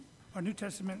Our New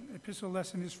Testament epistle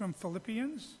lesson is from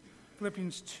Philippians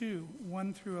 2,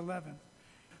 1 through 11.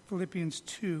 Philippians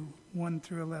 2, 1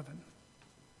 through 11.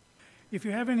 If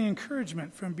you have any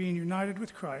encouragement from being united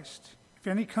with Christ, if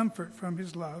any comfort from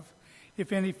his love,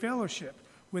 if any fellowship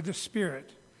with the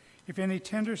Spirit, if any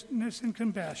tenderness and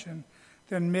compassion,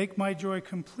 then make my joy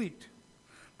complete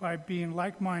by being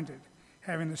like-minded,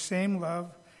 having the same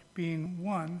love, being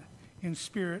one in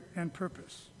spirit and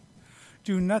purpose.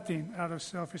 Do nothing out of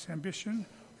selfish ambition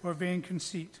or vain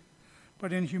conceit,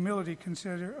 but in humility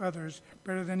consider others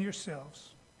better than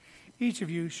yourselves. Each of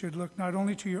you should look not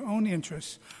only to your own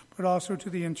interests, but also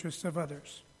to the interests of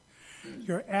others.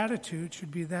 Your attitude should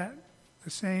be the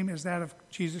same as that of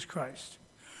Jesus Christ,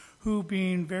 who,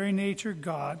 being very nature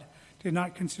God, did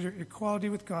not consider equality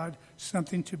with God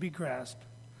something to be grasped,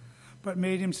 but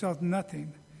made himself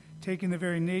nothing, taking the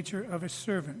very nature of a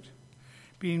servant,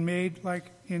 being made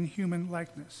like in human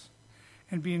likeness,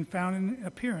 and being found in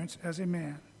appearance as a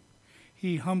man.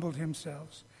 He humbled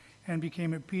himself and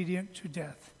became obedient to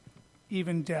death,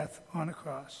 even death on a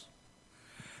cross.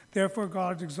 Therefore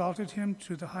God exalted him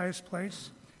to the highest place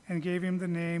and gave him the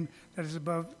name that is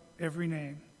above every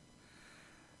name,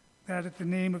 that at the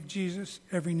name of Jesus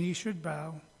every knee should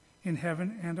bow in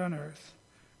heaven and on earth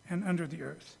and under the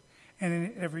earth, and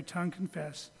in every tongue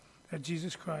confess that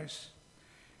Jesus Christ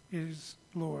is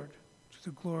Lord, to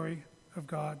the glory of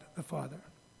God the Father.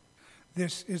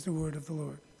 This is the word of the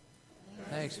Lord.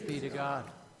 Thanks be to God.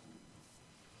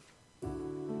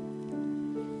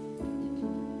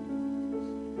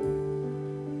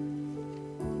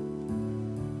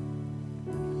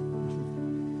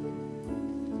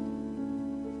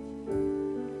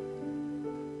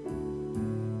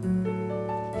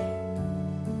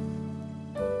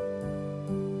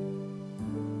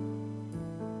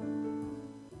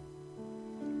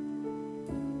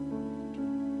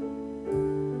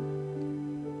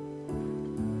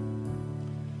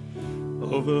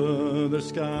 Over the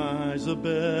skies of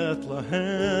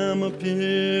Bethlehem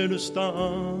appeared a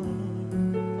star,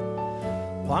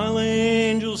 while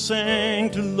angels sang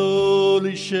to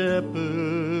lowly shepherds.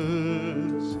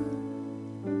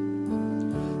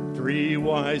 3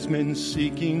 wise men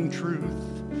seeking truth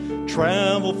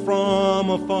travel from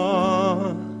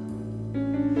afar,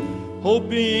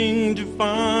 hoping to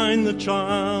find the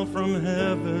child from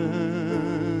heaven.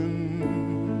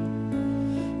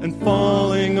 And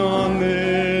falling on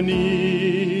their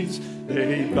knees,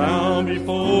 they bow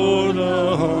before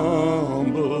the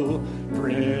humble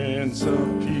Prince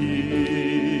of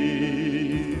Peace.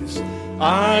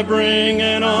 I bring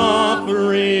an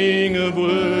offering of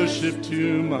worship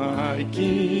to my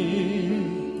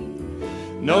King.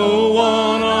 No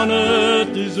one on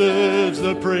earth deserves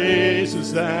the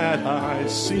praises that I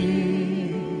sing.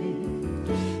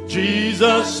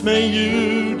 Jesus, may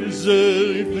you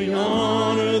deserve the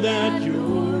honor that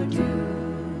you're due.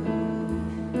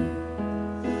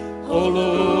 Oh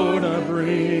Lord, I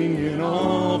bring an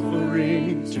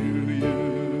offering to you.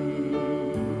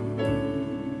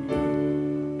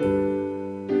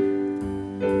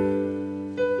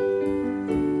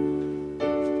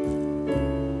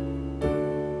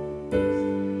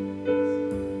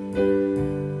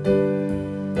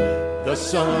 The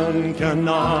sun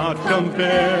cannot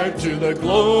compare to the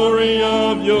glory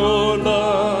of your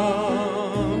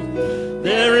love.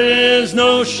 There is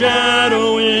no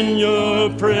shadow in your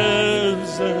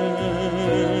presence.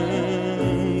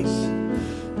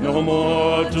 No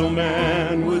mortal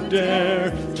man would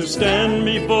dare to stand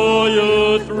before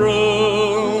your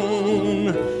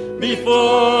throne,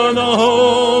 before the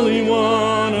Holy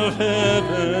One of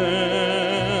heaven.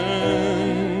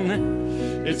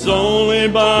 It's only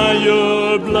by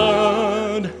your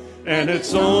blood, and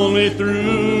it's only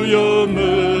through your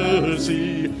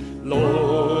mercy,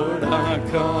 Lord, I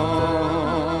come.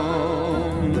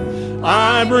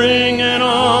 I bring an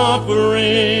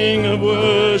offering of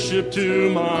worship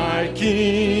to my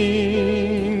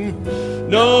King.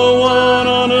 No one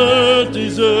on earth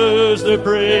deserves the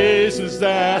praises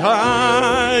that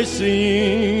I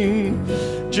sing.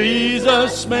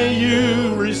 Jesus, may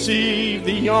you receive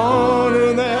the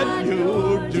honor that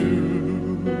you're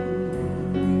due.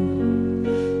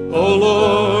 Oh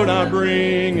Lord, I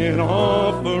bring an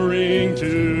offering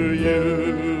to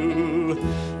you.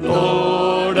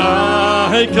 Lord,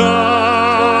 I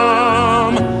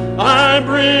come. I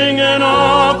bring an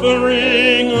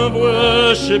offering of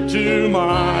worship to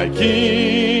my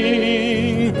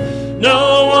King.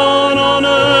 No one on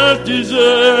earth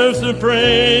deserves the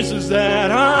praises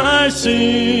that I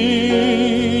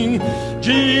sing.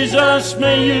 Jesus,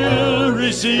 may you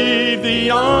receive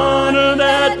the honor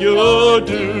that you're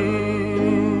due.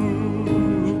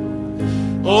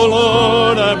 Oh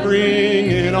Lord, I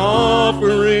bring an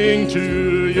offering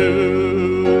to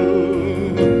you.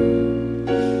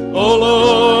 Oh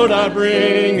Lord, I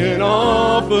bring an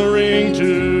offering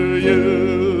to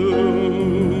you.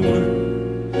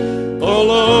 Oh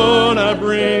Lord, I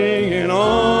bring an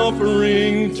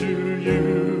offering to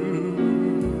you.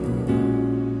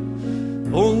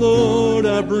 Oh Lord,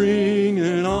 I bring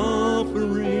an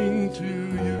offering to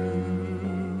you.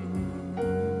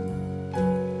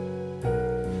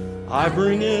 I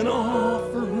bring an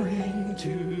offering to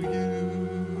you.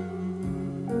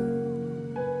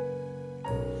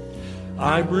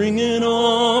 I bring an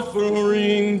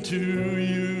offering to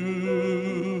you.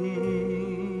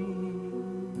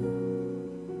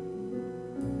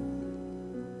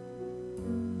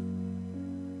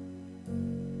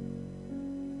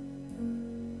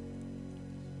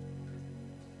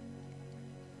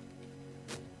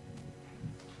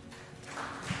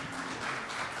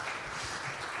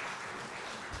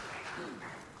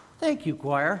 Thank you,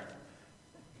 choir.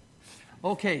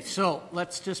 Okay, so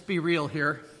let's just be real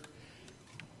here.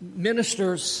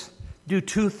 Ministers do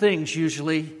two things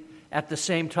usually at the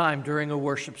same time during a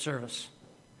worship service.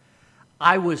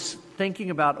 I was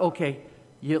thinking about, okay,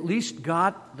 you at least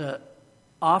got the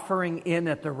offering in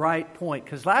at the right point,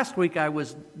 because last week I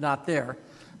was not there,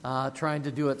 trying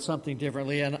to do it something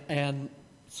differently, and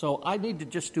so I need to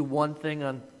just do one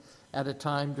thing at a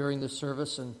time during the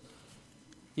service. And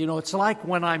you know, it's like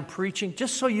when I'm preaching,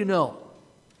 just so you know,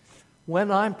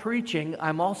 when I'm preaching,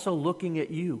 I'm also looking at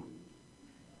you.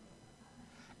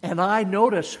 And I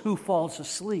notice who falls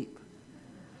asleep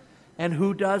and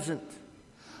who doesn't.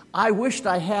 I wished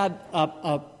I had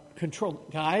a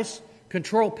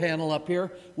control panel up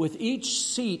here with each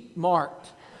seat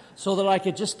marked so that I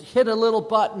could just hit a little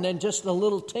button and just a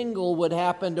little tingle would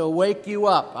happen to wake you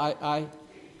up. I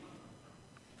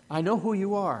know who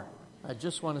you are. I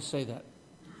just want to say that.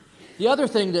 The other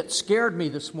thing that scared me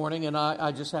this morning, and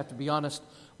I just have to be honest,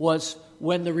 was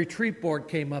when the retreat board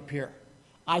came up here.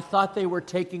 I thought they were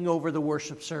taking over the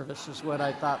worship service is what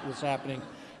I thought was happening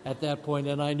at that point,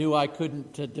 and I knew I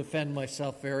couldn't defend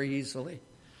myself very easily.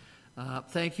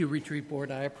 Thank you, retreat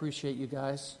board. I appreciate you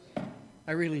guys.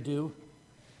 I really do.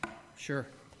 Sure.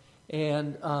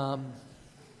 And,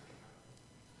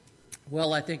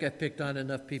 well, I think I've picked on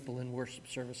enough people in worship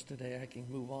service today. I can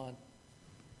move on.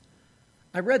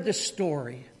 I read this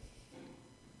story.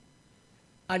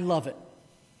 I love it.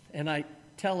 And I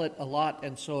tell it a lot,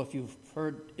 and so if you've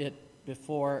heard it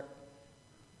before,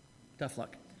 tough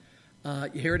luck.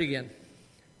 You hear it again.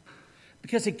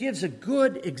 Because it gives a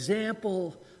good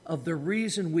example of the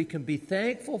reason we can be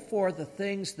thankful for the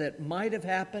things that might have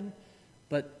happened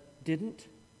but didn't.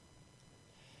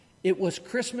 It was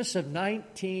Christmas of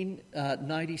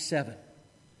 1997.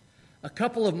 A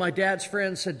couple of my dad's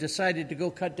friends had decided to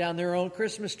go cut down their own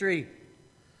Christmas tree.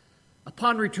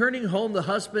 Upon returning home, the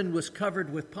husband was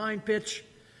covered with pine pitch.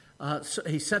 So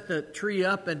he set the tree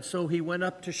up, and so he went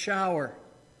up to shower.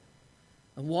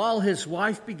 And while his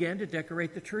wife began to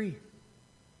decorate the tree,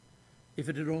 if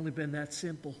it had only been that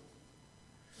simple.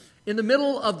 In the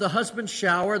middle of the husband's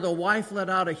shower, the wife let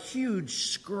out a huge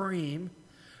scream,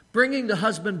 bringing the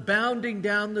husband bounding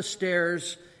down the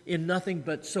stairs in nothing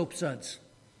but soap suds.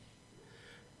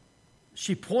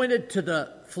 She pointed to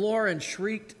the floor and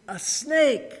shrieked, "A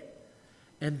snake!"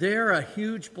 And there a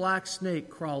huge black snake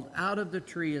crawled out of the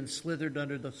tree and slithered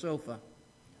under the sofa.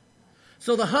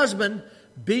 So the husband,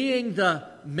 being the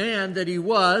man that he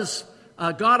was,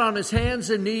 got on his hands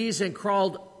and knees and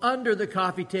crawled under the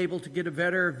coffee table to get a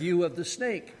better view of the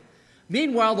snake.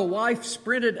 Meanwhile, the wife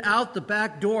sprinted out the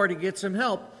back door to get some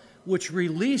help, which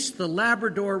released the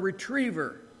Labrador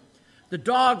retriever. The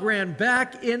dog ran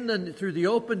back through the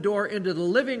open door into the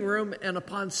living room, and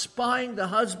upon spying the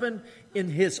husband in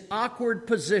his awkward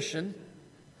position,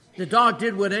 the dog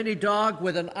did what any dog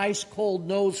with an ice-cold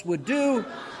nose would do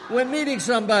when meeting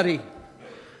somebody.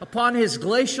 Upon his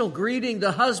glacial greeting,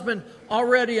 the husband,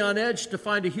 already on edge to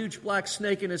find a huge black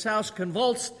snake in his house,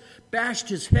 convulsed, bashed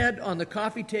his head on the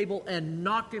coffee table, and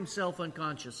knocked himself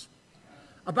unconscious.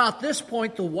 About this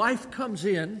point, the wife comes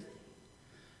in,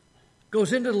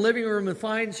 goes into the living room and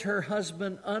finds her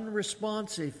husband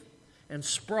unresponsive and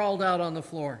sprawled out on the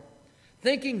floor.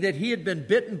 Thinking that he had been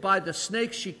bitten by the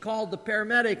snake, she called the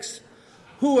paramedics,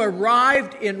 who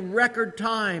arrived in record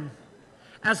time.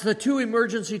 As the two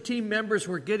emergency team members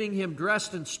were getting him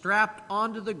dressed and strapped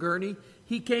onto the gurney,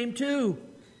 he came to.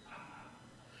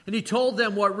 And he told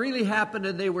them what really happened,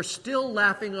 and they were still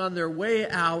laughing on their way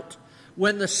out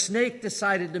when the snake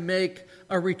decided to make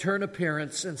a return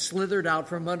appearance and slithered out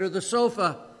from under the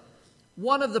sofa.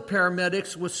 One of the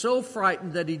paramedics was so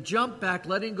frightened that he jumped back,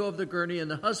 letting go of the gurney, and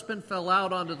the husband fell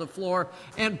out onto the floor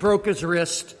and broke his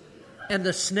wrist, and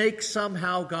the snake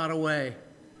somehow got away.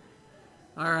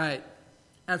 All right,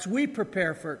 as we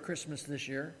prepare for Christmas this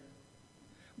year,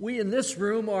 we in this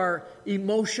room are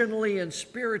emotionally and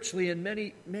spiritually in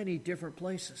many, many different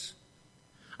places.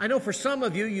 I know for some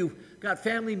of you, you've got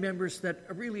family members that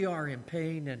really are in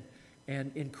pain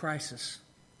and in crisis.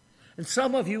 And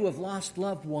some of you have lost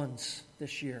loved ones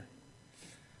this year.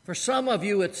 For some of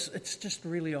you, it's just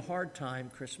really a hard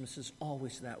time. Christmas is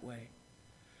always that way.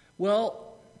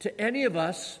 Well, to any of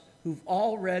us who've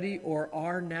already or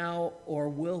are now or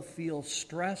will feel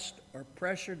stressed or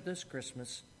pressured this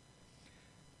Christmas,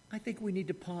 I think we need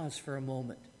to pause for a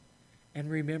moment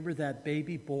and remember that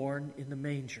baby born in the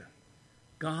manger,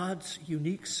 God's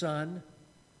unique Son,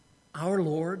 our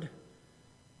Lord,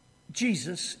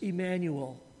 Jesus,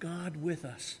 Emmanuel, God with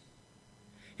us.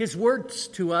 His words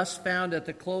to us, found at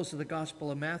the close of the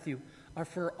Gospel of Matthew, are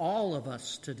for all of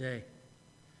us today.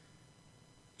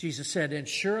 Jesus said, "And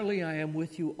surely I am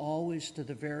with you always to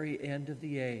the very end of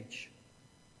the age."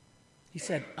 He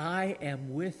said, "I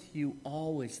am with you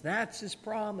always." That's his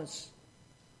promise.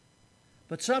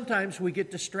 But sometimes we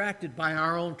get distracted by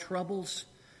our own troubles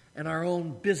and our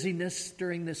own busyness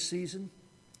during this season,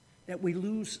 that we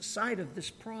lose sight of this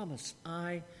promise.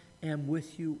 I am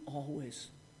with you always.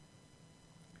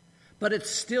 But it's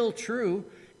still true,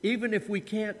 even if we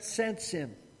can't sense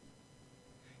him.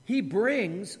 He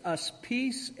brings us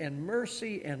peace and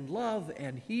mercy and love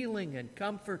and healing and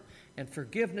comfort and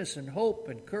forgiveness and hope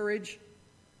and courage.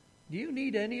 Do you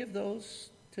need any of those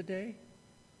today?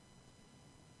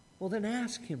 Well, then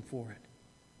ask him for it.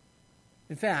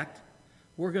 In fact,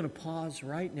 we're going to pause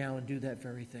right now and do that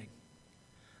very thing.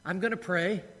 I'm going to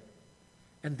pray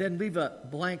and then leave a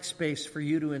blank space for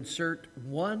you to insert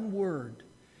one word.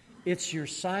 It's your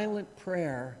silent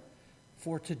prayer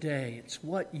for today. It's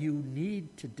what you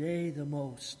need today the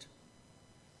most.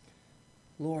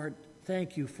 Lord,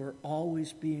 thank you for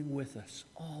always being with us,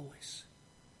 always.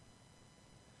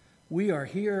 We are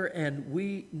here and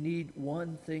we need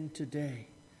one thing today.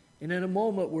 And in a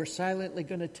moment, we're silently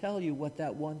going to tell you what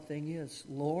that one thing is.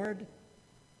 Lord,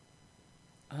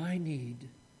 I need.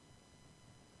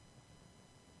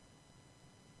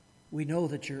 We know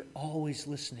that you're always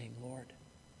listening, Lord,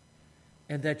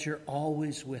 and that you're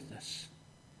always with us.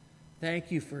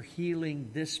 Thank you for healing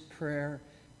this prayer,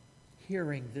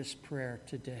 hearing this prayer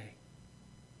today.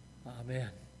 Amen.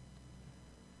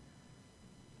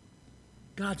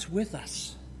 God's with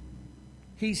us.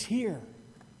 He's here.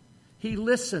 He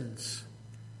listens.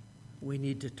 We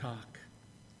need to talk.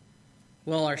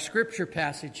 Well, our scripture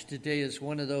passage today is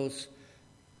one of those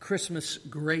Christmas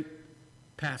great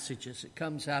passages. It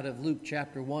comes out of Luke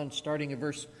chapter 1, starting at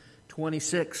verse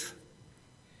 26.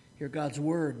 Hear God's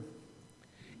word.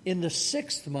 In the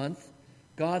 6th month,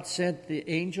 God sent the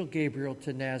angel Gabriel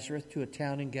to Nazareth, to a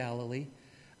town in Galilee,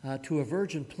 to a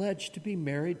virgin pledged to be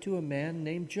married to a man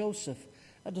named Joseph,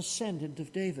 a descendant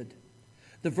of David.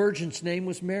 The virgin's name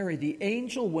was Mary. The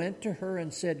angel went to her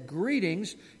and said,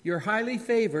 "Greetings, you're highly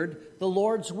favored. The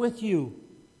Lord's with you."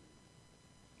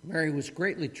 Mary was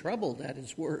greatly troubled at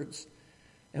his words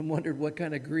and wondered what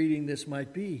kind of greeting this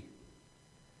might be.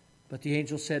 But the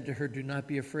angel said to her, "Do not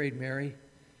be afraid, Mary.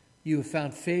 You have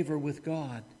found favor with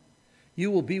God.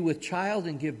 You will be with child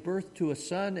and give birth to a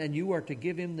son, and you are to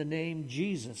give him the name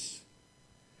Jesus.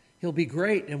 He'll be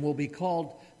great and will be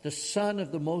called the Son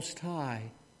of the Most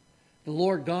High. The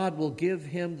Lord God will give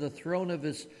him the throne of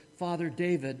his father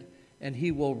David, and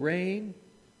he will reign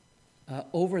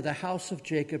over the house of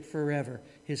Jacob forever.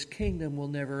 His kingdom will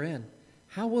never end."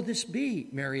 "How will this be?"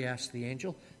 Mary asked the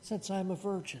angel, "since I'm a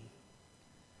virgin?"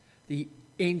 The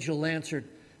angel answered,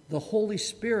 "The Holy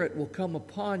Spirit will come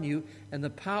upon you, and the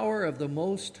power of the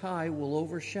Most High will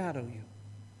overshadow you.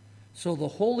 So the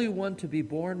Holy One to be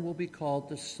born will be called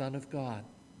the Son of God.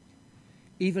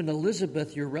 Even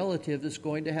Elizabeth, your relative, is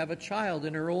going to have a child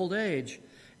in her old age,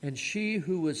 and she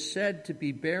who was said to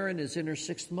be barren is in her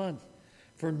 6th month.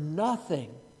 For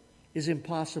nothing is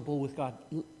impossible with God."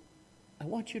 I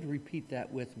want you to repeat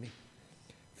that with me.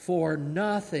 For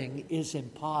nothing is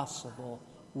impossible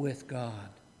with God.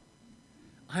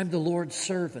 "I'm the Lord's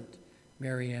servant,"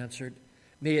 Mary answered.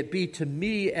 "May it be to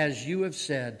me as you have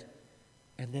said."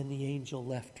 And then the angel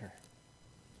left her.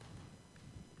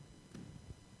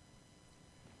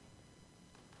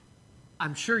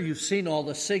 I'm sure you've seen all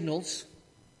the signals.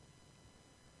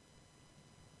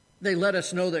 They let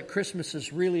us know that Christmas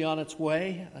is really on its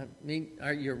way. I mean,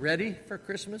 are you ready for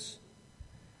Christmas?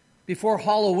 Before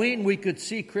Halloween, we could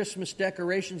see Christmas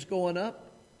decorations going up.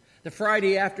 The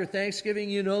Friday after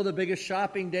Thanksgiving, the biggest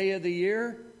shopping day of the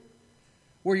year.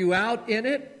 Were you out in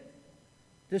it?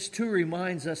 This too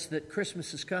reminds us that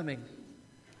Christmas is coming.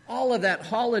 All of that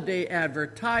holiday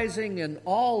advertising and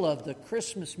all of the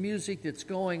Christmas music that's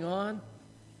going on.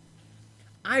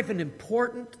 I have an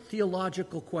important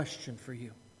theological question for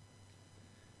you.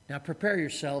 Now prepare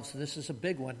yourselves. This is a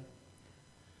big one.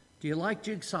 Do you like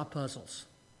jigsaw puzzles?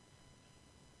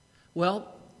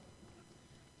 Well,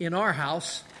 in our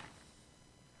house,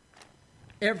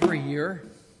 every year,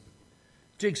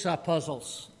 jigsaw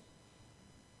puzzles.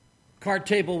 Card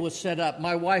table was set up.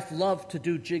 My wife loved to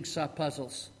do jigsaw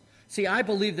puzzles. See, I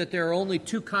believe that there are only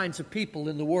two kinds of people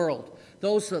in the world.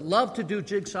 Those that love to do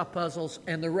jigsaw puzzles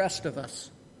and the rest of us.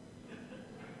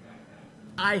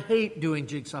 I hate doing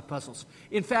jigsaw puzzles.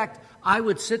 In fact, I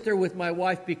would sit there with my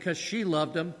wife because she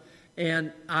loved them,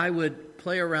 and I would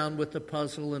play around with the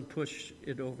puzzle and push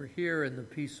it over here and the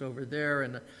piece over there,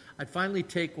 and I'd finally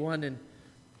take one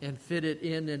and fit it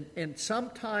in, and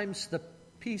sometimes the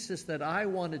pieces that I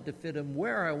wanted to fit them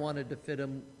where I wanted to fit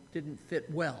them didn't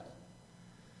fit well.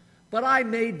 But I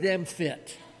made them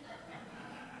fit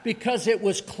because it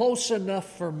was close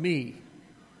enough for me.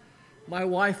 My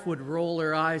wife would roll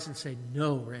her eyes and say,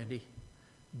 "No, Randy,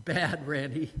 bad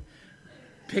Randy,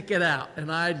 pick it out."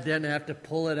 And I'd then have to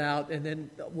pull it out, and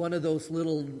then one of those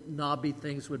little knobby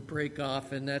things would break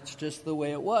off, and that's just the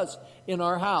way it was in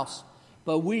our house.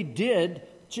 But we did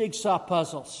jigsaw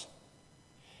puzzles.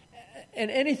 And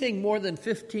anything more than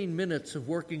 15 minutes of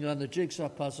working on the jigsaw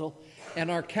puzzle, and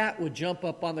our cat would jump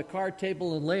up on the card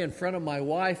table and lay in front of my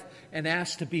wife and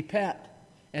ask to be pet.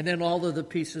 And then all of the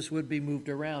pieces would be moved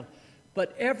around.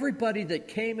 But everybody that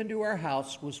came into our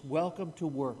house was welcome to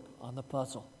work on the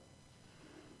puzzle.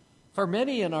 For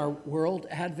many in our world,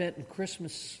 Advent and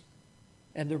Christmas,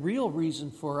 and the real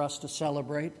reason for us to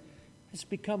celebrate, has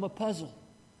become a puzzle.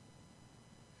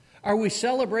 Are we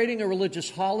celebrating a religious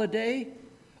holiday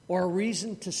or a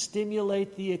reason to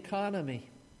stimulate the economy?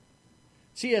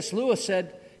 C.S. Lewis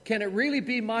said, "Can it really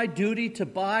be my duty to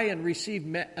buy and receive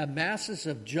masses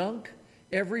of junk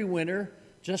every winter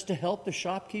just to help the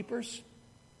shopkeepers?"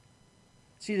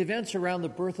 See, the events around the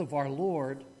birth of our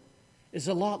Lord is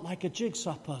a lot like a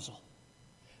jigsaw puzzle.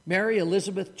 Mary,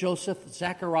 Elizabeth, Joseph,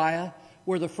 Zechariah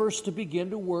were the first to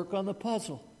begin to work on the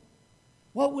puzzle.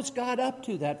 What was God up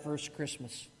to that first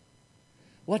Christmas?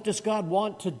 What does God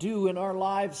want to do in our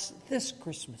lives this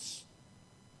Christmas?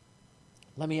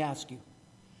 Let me ask you,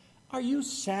 are you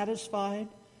satisfied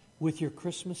with your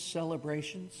Christmas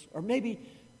celebrations? Or maybe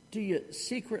do you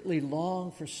secretly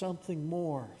long for something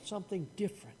more, something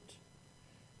different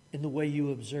in the way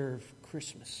you observe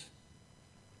Christmas?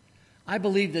 I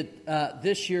believe that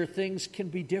this year things can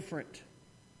be different.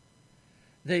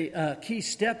 The key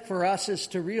step for us is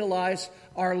to realize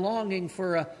our longing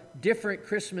for a different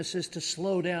Christmas is to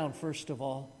slow down, first of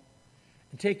all,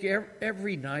 and take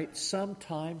every night some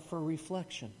time for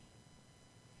reflection.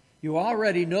 You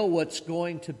already know what's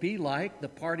going to be like, the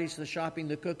parties, the shopping,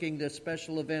 the cooking, the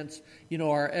special events,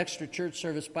 our extra church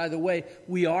service. By the way,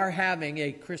 we are having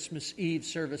a Christmas Eve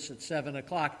service at 7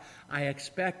 o'clock. I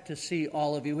expect to see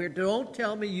all of you here. Don't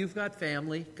tell me you've got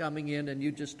family coming in and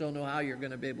you just don't know how you're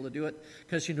going to be able to do it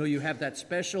because you have that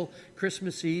special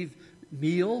Christmas Eve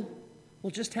meal.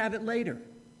 Well, just have it later,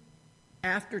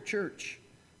 after church.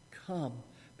 Come,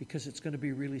 because it's going to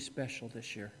be really special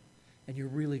this year, and you're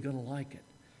really going to like it.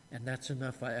 And that's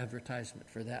enough advertisement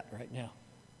for that right now.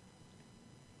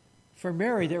 For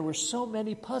Mary, there were so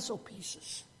many puzzle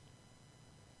pieces.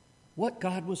 What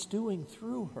God was doing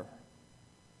through her.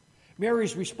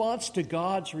 Mary's response to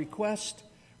God's request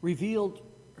revealed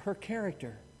her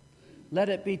character. Let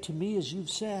it be to me as you've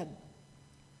said.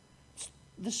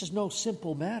 This is no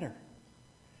simple matter.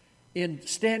 In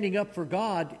standing up for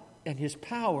God and His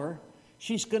power,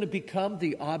 she's going to become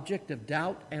the object of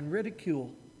doubt and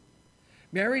ridicule.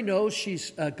 Mary knows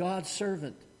she's God's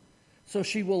servant, so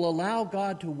she will allow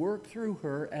God to work through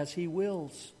her as He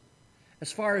wills.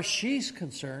 As far as she's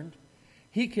concerned,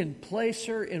 He can place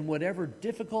her in whatever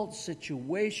difficult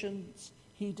situations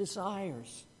He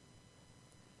desires.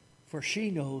 For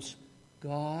she knows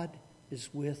God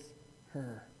is with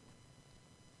her.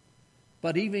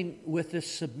 But even with this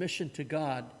submission to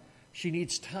God, she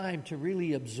needs time to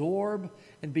really absorb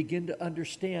and begin to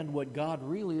understand what God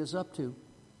really is up to.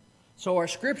 So our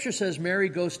scripture says Mary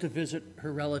goes to visit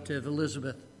her relative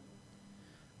Elizabeth.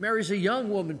 Mary's a young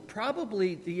woman,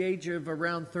 probably the age of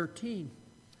around 13.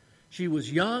 She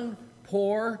was young,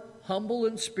 poor, humble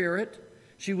in spirit.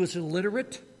 She was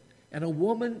illiterate and a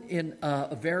woman in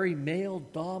a very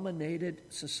male-dominated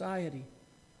society.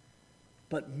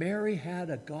 But Mary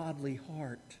had a godly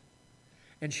heart.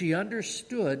 and she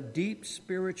understood deep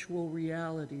spiritual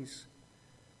realities.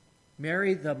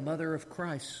 Mary, the mother of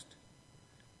Christ,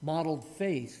 modeled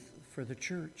faith for the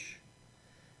church.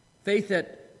 Faith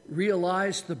that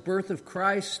realized the birth of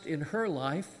Christ in her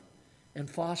life and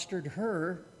fostered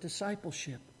her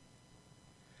discipleship.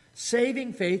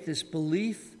 Saving faith is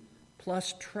belief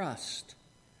plus trust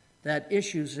that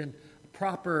issues in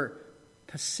proper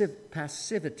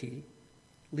passivity,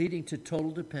 leading to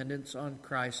total dependence on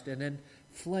Christ, and then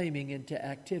flaming into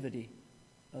activity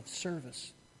of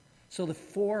service. So the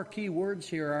 4 key words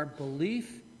here are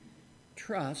belief,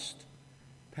 trust,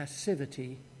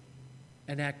 passivity,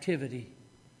 and activity.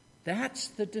 That's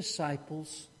the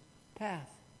disciples' path.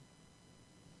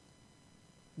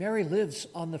 Mary lives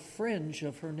on the fringe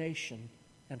of her nation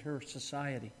and her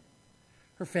society.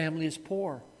 Her family is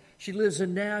poor. She lives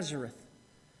in Nazareth,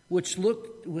 which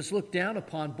was looked down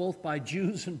upon both by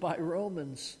Jews and by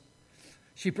Romans.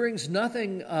 She brings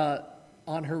nothing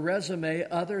on her resume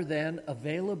other than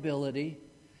availability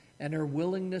and her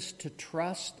willingness to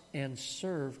trust and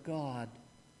serve God.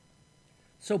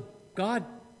 So God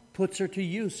puts her to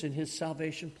use in his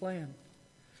salvation plan,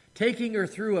 taking her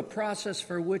through a process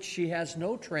for which she has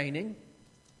no training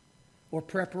or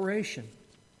preparation.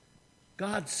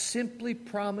 God simply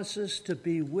promises to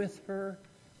be with her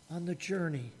on the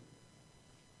journey.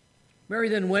 Mary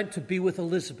then went to be with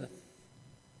Elizabeth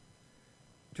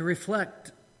to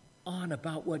reflect on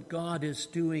about what God is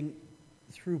doing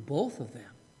through both of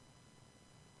them.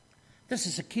 This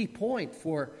is a key point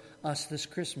for us this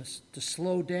Christmas, to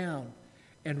slow down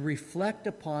and reflect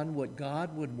upon what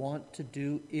God would want to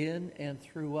do in and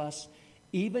through us,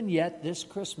 even yet this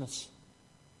Christmas.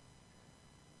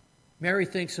 Mary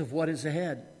thinks of what is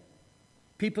ahead.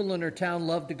 People in her town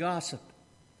love to gossip.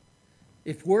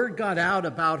 If word got out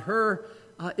about her,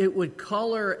 it would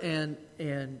color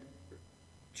and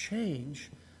change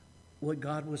what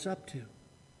God was up to.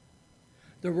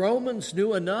 The Romans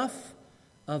knew enough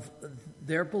of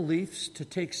their beliefs to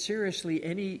take seriously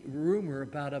any rumor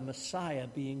about a Messiah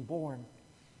being born.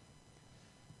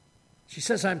 She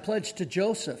says, I'm pledged to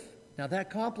Joseph. Now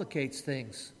that complicates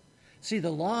things. See,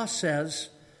 the law says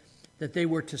that they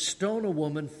were to stone a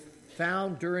woman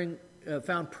found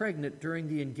pregnant during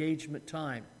the engagement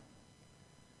time.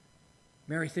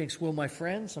 Mary thinks, will my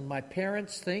friends and my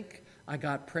parents think I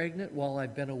got pregnant while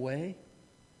I've been away?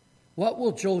 What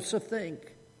will Joseph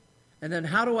think? And then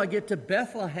how do I get to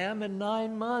Bethlehem in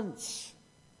 9 months?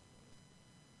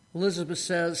 Elizabeth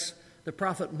says, the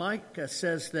prophet Micah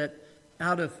says that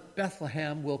out of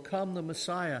Bethlehem will come the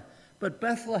Messiah. But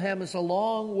Bethlehem is a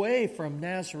long way from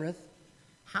Nazareth.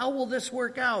 How will this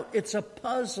work out? It's a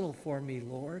puzzle for me,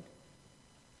 Lord.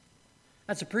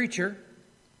 As a preacher,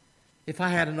 if I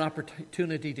had an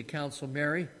opportunity to counsel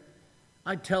Mary,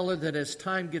 I'd tell her that as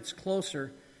time gets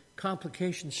closer,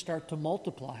 complications start to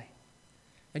multiply.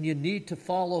 And you need to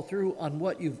follow through on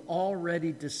what you've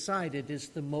already decided is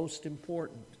the most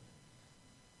important.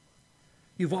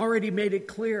 You've already made it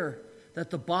clear that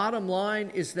the bottom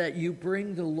line is that you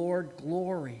bring the Lord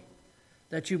glory,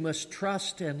 that you must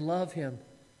trust and love him.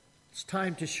 It's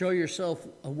time to show yourself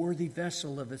a worthy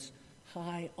vessel of his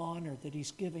high honor that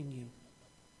he's giving you.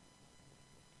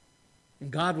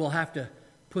 And God will have to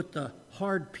put the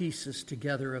hard pieces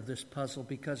together of this puzzle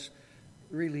because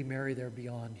really, Mary, they're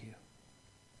beyond you.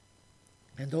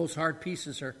 And those hard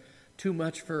pieces are too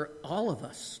much for all of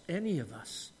us, any of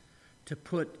us, to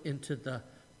put into the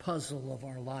puzzle of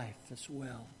our life as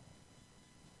well.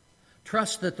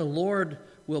 Trust that the Lord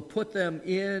will put them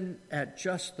in at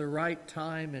just the right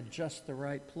time and just the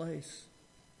right place.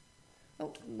 I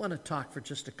want to talk for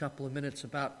just a couple of minutes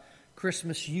about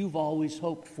Christmas you've always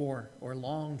hoped for or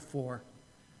longed for,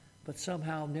 but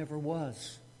somehow never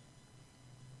was.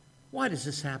 Why does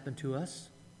this happen to us?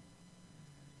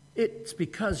 It's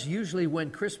because usually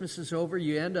when Christmas is over,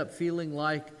 you end up feeling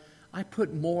like I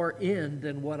put more in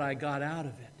than what I got out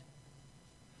of it.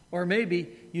 Or maybe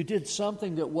you did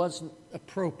something that wasn't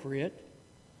appropriate,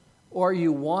 or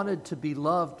you wanted to be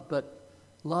loved, but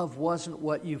love wasn't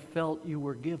what you felt you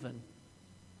were given.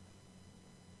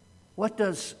 What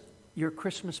does your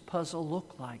Christmas puzzle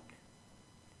look like?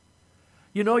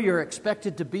 You know you're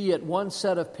expected to be at one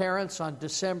set of parents on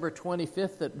December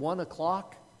 25th at 1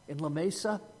 o'clock in La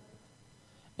Mesa,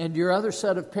 and your other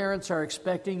set of parents are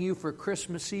expecting you for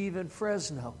Christmas Eve in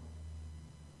Fresno.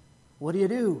 What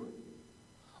do?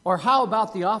 Or how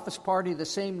about the office party the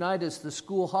same night as the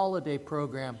school holiday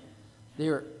program?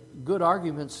 There are good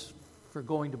arguments for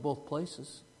going to both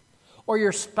places. Or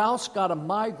your spouse got a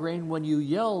migraine when you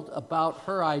yelled about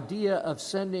her idea of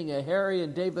sending a Harry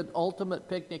and David ultimate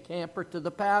picnic hamper to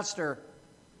the pastor.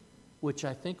 which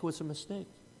I think was a mistake.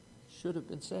 Should have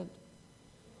been sent.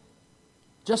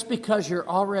 Just because you're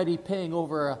already paying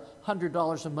over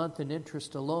 $100 a month in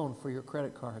interest alone for your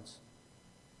credit cards.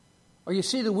 Or you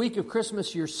see, the week of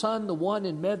Christmas, your son, the one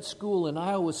in med school in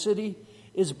Iowa City,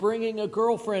 is bringing a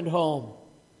girlfriend home.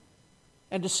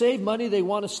 And to save money, they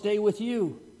want to stay with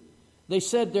you. They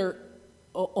said they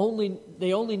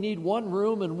only need one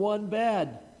room and one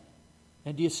bed.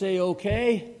 And do you say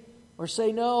okay or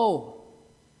say no?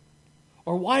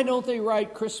 Or why don't they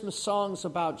write Christmas songs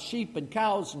about sheep and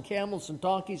cows and camels and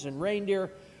donkeys and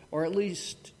reindeer, or at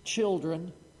least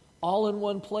children, all in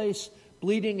one place,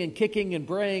 bleating and kicking and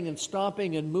braying and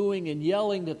stomping and mooing and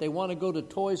yelling that they want to go to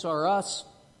Toys R Us,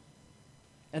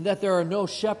 and that there are no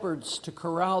shepherds to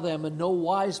corral them and no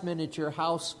wise men at your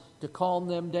house to calm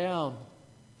them down?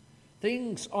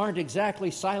 Things aren't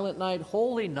exactly silent night,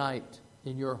 holy night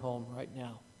in your home right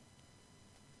now.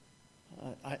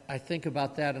 I think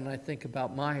about that, and I think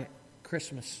about my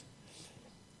Christmas.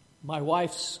 My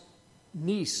wife's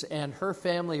niece and her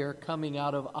family are coming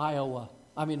out of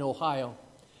Ohio.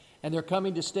 And they're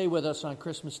coming to stay with us on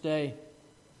Christmas Day.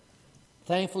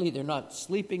 Thankfully, they're not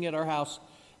sleeping at our house,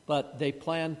 but they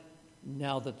plan,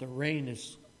 now that the rain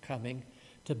is coming,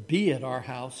 to be at our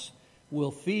house. We'll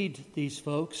feed these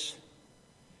folks.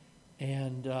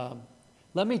 And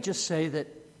let me just say that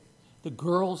the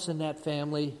girls in that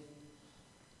family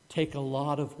take a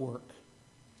lot of work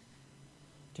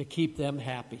to keep them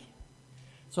happy.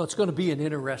 So it's going to be an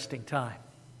interesting time.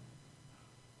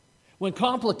 When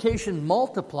complications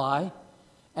multiply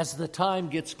as the time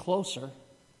gets closer,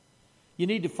 you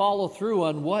need to follow through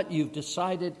on what you've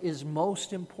decided is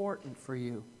most important for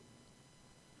you.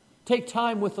 Take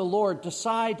time with the Lord.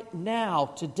 Decide now,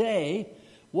 today,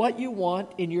 what you want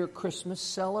in your Christmas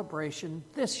celebration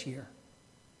this year.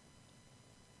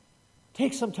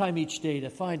 Take some time each day to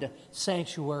find a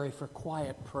sanctuary for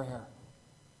quiet prayer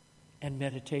and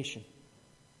meditation.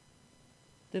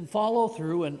 Then follow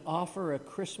through and offer a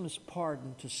Christmas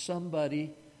pardon to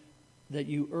somebody that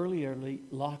you earlier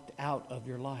locked out of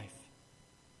your life.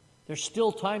 There's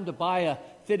still time to buy a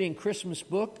fitting Christmas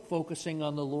book focusing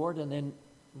on the Lord and then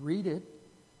read it.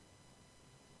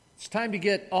 It's time to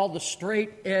get all the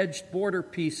straight-edged border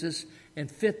pieces and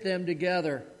fit them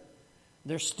together.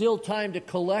 There's still time to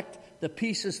collect the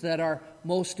pieces that are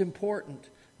most important,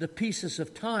 the pieces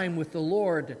of time with the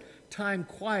Lord, time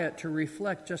quiet to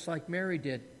reflect just like Mary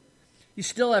did. You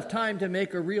still have time to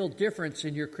make a real difference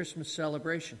in your Christmas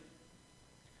celebration.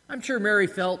 I'm sure Mary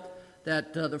felt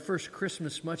that the first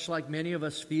Christmas, much like many of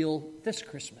us feel this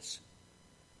Christmas,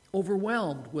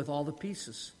 overwhelmed with all the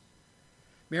pieces.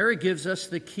 Mary gives us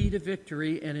the key to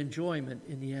victory and enjoyment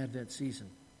in the Advent season.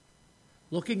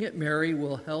 Looking at Mary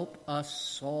will help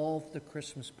us solve the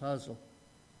Christmas puzzle.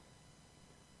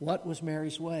 What was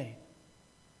Mary's way?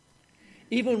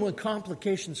 Even when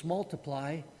complications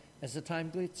multiply as the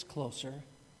time gets closer,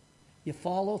 you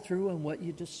follow through on what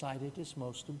you decided is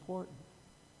most important.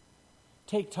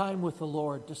 Take time with the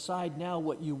Lord. Decide now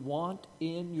what you want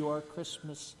in your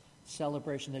Christmas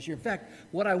celebration this year. In fact,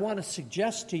 what I want to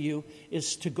suggest to you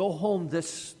is to go home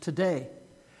today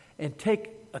and take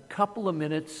a couple of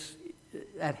minutes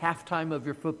at halftime of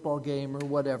your football game or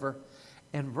whatever,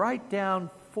 and write down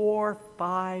 4,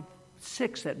 5,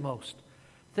 6 at most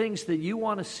things that you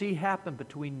want to see happen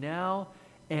between now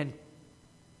and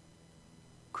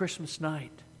Christmas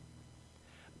night.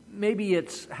 Maybe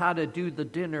it's how to do the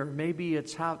dinner. Maybe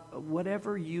it's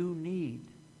whatever you need.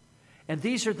 And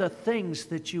these are the things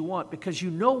that you want, because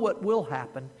you know what will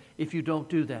happen if you don't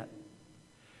do that.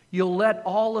 You'll let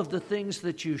all of the things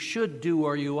that you should do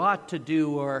or you ought to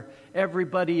do or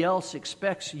everybody else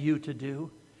expects you to do.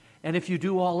 And if you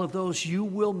do all of those, you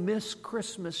will miss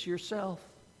Christmas yourself.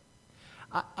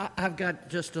 I've got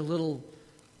just a little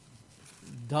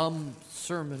dumb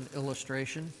sermon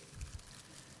illustration,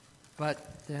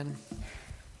 but then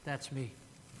that's me.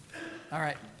 All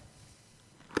right.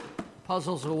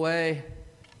 Puzzles away,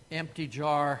 empty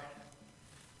jar,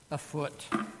 afoot.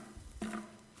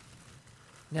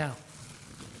 Now,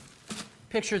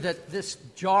 picture that this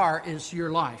jar is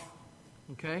your life,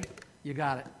 okay? You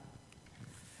got it.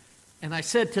 And I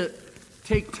said to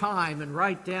take time and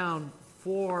write down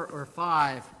 4 or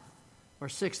 5 or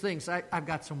 6 things. I've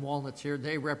got some walnuts here.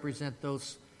 They represent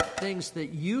those things that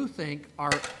you think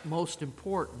are most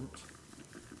important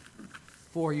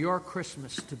for your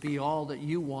Christmas to be all that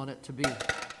you want it to be.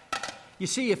 You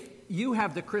see, if you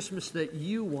have the Christmas that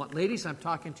you want, ladies, I'm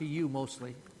talking to you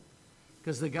mostly,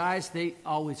 because the guys, they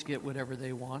always get whatever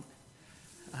they want.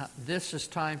 This is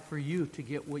time for you to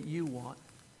get what you want.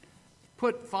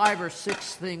 Put 5 or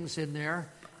 6 things in there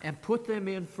and put them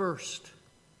in first.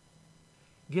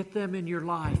 Get them in your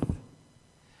life.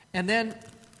 And then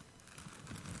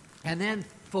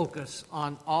focus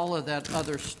on all of that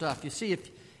other stuff. You see,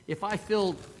 if I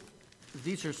filled,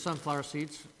 these are sunflower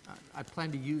seeds, I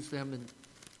plan to use them and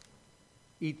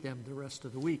eat them the rest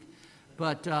of the week.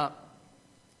 But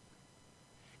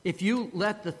if you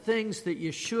let the things that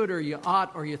you should or you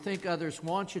ought or you think others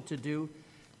want you to do,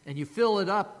 and you fill it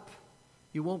up,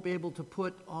 you won't be able to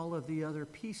put all of the other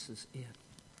pieces in.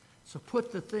 So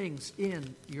put the things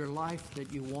in your life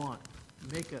that you want.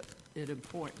 Make it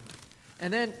important.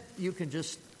 And then you can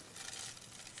just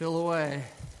fill away.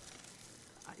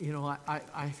 You know,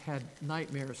 I've had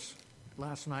nightmares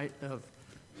last night of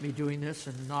me doing this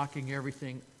and knocking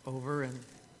everything over.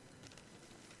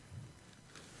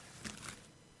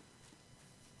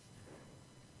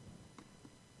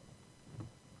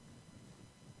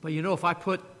 But you know, if I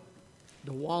put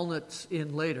the walnuts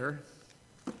in later,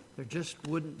 there just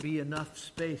wouldn't be enough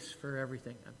space for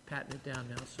everything. I'm patting it down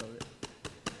now so that...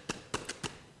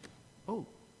 Oh,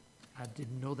 I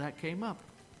didn't know that came up.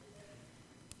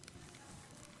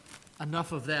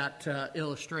 Enough of that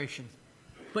illustration.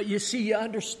 But you see, you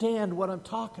understand what I'm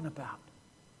talking about.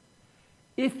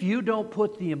 If you don't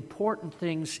put the important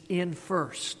things in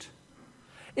first,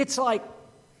 it's like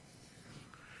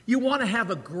you want to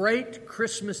have a great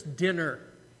Christmas dinner.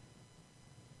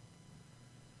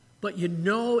 But you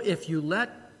know, if you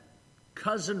let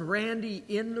Cousin Randy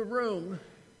in the room,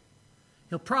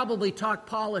 he'll probably talk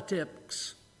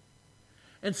politics.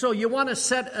 And so you want to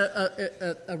set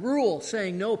a rule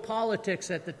saying no politics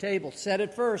at the table. Set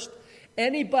it first.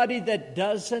 Anybody that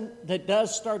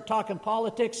does start talking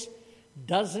politics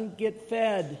doesn't get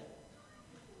fed.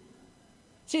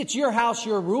 See, it's your house,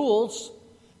 your rules.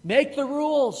 Make the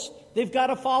rules. They've got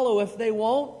to follow. If they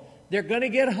won't, they're going to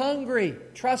get hungry.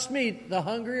 Trust me, the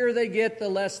hungrier they get, the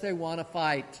less they want to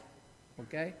fight.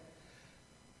 Okay?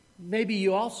 Maybe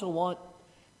you also want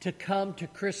to come to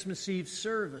Christmas Eve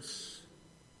service.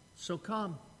 So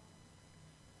come.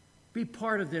 Be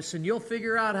part of this, and you'll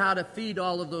figure out how to feed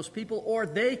all of those people, or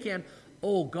they can,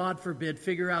 oh, God forbid,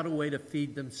 figure out a way to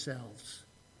feed themselves.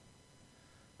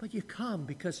 But you come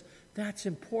because that's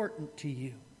important to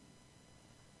you.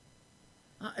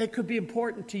 It could be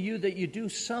important to you that you do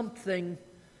something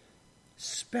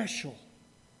special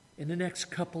in the next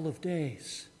couple of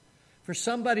days. For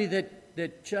somebody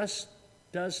that just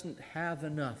doesn't have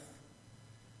enough,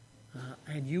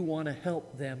 and you want to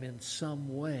help them in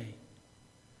some way.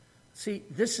 See,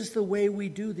 this is the way we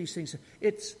do these things.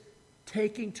 It's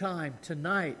taking time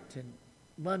tonight and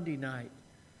Monday night,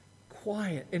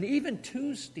 quiet, and even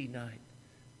Tuesday night,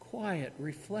 quiet,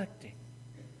 reflecting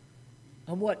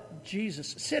on what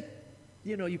Jesus...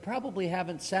 you probably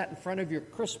haven't sat in front of your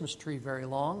Christmas tree very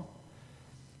long,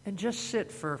 and just sit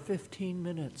for 15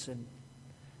 minutes and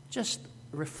just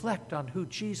reflect on who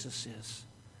Jesus is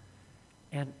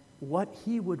and what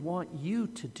he would want you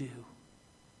to do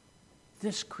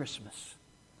this Christmas.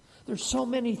 There's so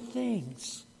many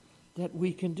things that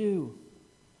we can do.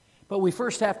 But we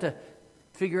first have to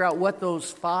figure out what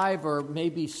those 5 or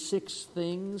maybe 6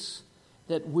 things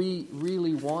that we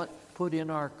really want put in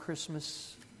our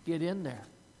Christmas get in there.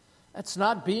 That's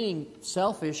not being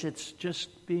selfish, it's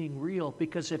just being real.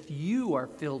 Because if you are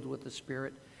filled with the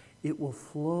Spirit, it will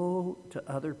flow to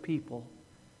other people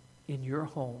in your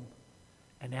home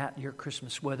and at your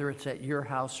Christmas, whether it's at your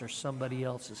house or somebody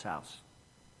else's house.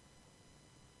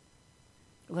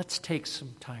 Let's take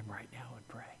some time right now and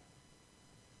pray.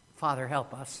 Father,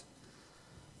 help us.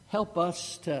 Help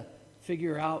us to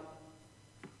figure out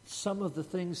some of the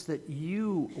things that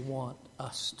you want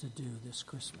us to do this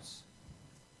Christmas.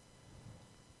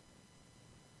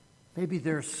 Maybe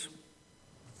there's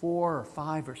 4 or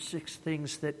 5 or 6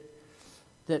 things that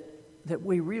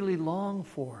we really long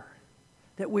for,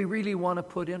 that we really want to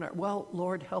put in. Well,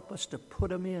 Lord, help us to put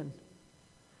them in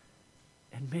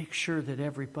and make sure that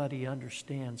everybody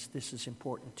understands this is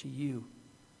important to you.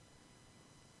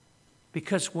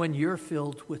 Because when you're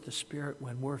filled with the Spirit,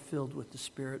 when we're filled with the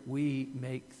Spirit, we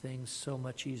make things so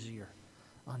much easier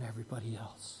on everybody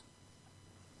else.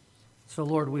 So,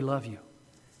 Lord, we love you.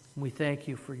 We thank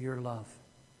you for your love.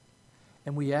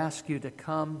 And we ask you to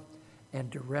come and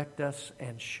direct us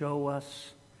and show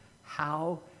us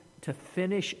how to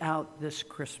finish out this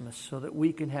Christmas so that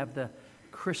we can have the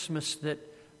Christmas that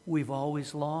we've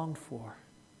always longed for.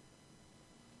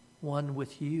 One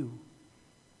with you.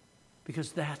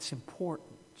 Because that's important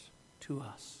to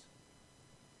us.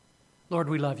 Lord,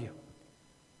 we love you.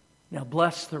 Now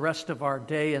bless the rest of our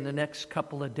day and the next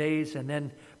couple of days, and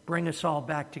then bring us all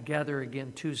back together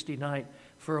again Tuesday night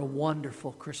for a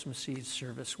wonderful Christmas Eve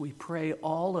service. We pray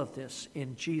all of this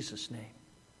in Jesus' name.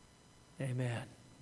 Amen.